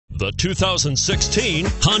The 2016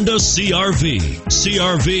 Honda CR-V.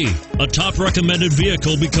 CR-V, a top recommended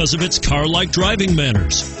vehicle because of its car-like driving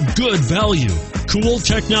manners, good value, cool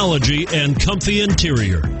technology, and comfy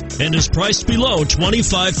interior, and is priced below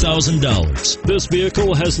 $25,000. This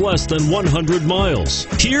vehicle has less than 100 miles.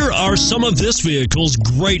 Here are some of this vehicle's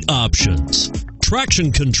great options: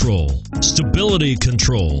 traction control, stability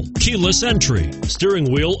control, keyless entry,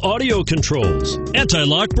 steering wheel audio controls,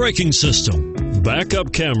 anti-lock braking system,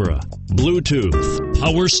 backup camera, Bluetooth,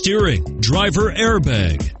 power steering, driver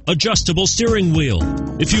airbag, adjustable steering wheel.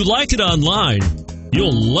 If you like it online,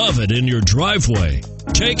 you'll love it in your driveway.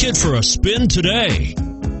 Take it for a spin today.